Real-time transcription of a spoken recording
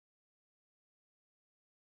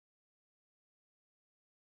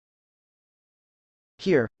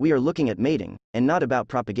Here, we are looking at mating, and not about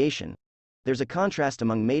propagation. There's a contrast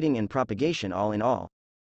among mating and propagation all in all.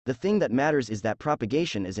 The thing that matters is that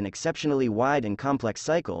propagation is an exceptionally wide and complex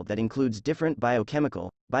cycle that includes different biochemical,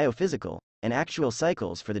 biophysical, and actual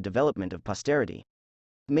cycles for the development of posterity.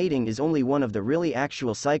 Mating is only one of the really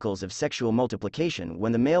actual cycles of sexual multiplication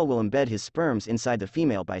when the male will embed his sperms inside the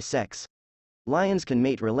female by sex. Lions can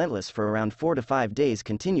mate relentless for around 4 to 5 days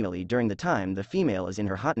continually during the time the female is in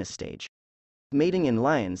her hotness stage. Mating in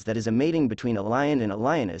lions, that is a mating between a lion and a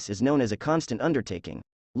lioness, is known as a constant undertaking,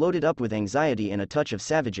 loaded up with anxiety and a touch of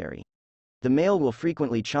savagery. The male will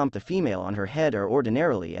frequently chomp the female on her head or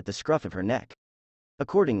ordinarily at the scruff of her neck.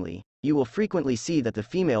 Accordingly, you will frequently see that the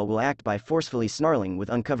female will act by forcefully snarling with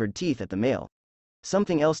uncovered teeth at the male.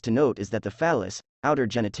 Something else to note is that the phallus, outer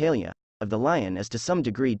genitalia, of the lion is to some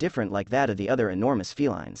degree different like that of the other enormous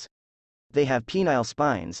felines. They have penile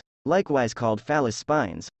spines, likewise called phallus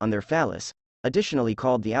spines, on their phallus, additionally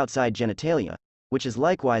called the outside genitalia, which is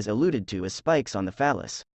likewise alluded to as spikes on the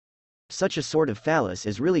phallus. Such a sort of phallus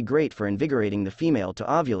is really great for invigorating the female to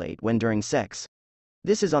ovulate when during sex.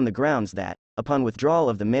 This is on the grounds that, upon withdrawal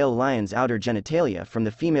of the male lion's outer genitalia from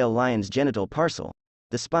the female lion's genital parcel,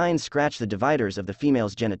 the spines scratch the dividers of the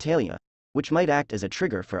female's genitalia, which might act as a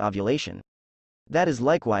trigger for ovulation. That is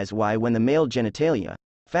likewise why when the male genitalia,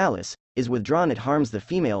 phallus, is withdrawn it harms the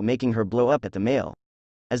female, making her blow up at the male.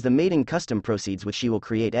 As the mating custom proceeds with, she will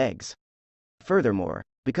create eggs. Furthermore,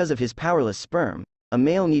 because of his powerless sperm, a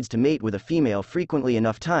male needs to mate with a female frequently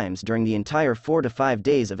enough times during the entire 4 to 5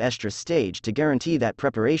 days of estrus stage to guarantee that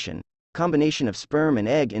preparation, combination of sperm and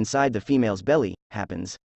egg inside the female's belly,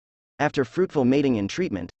 happens. After fruitful mating and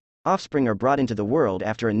treatment, offspring are brought into the world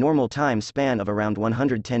after a normal time span of around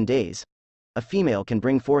 110 days. A female can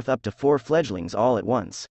bring forth up to 4 fledglings all at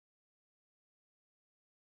once.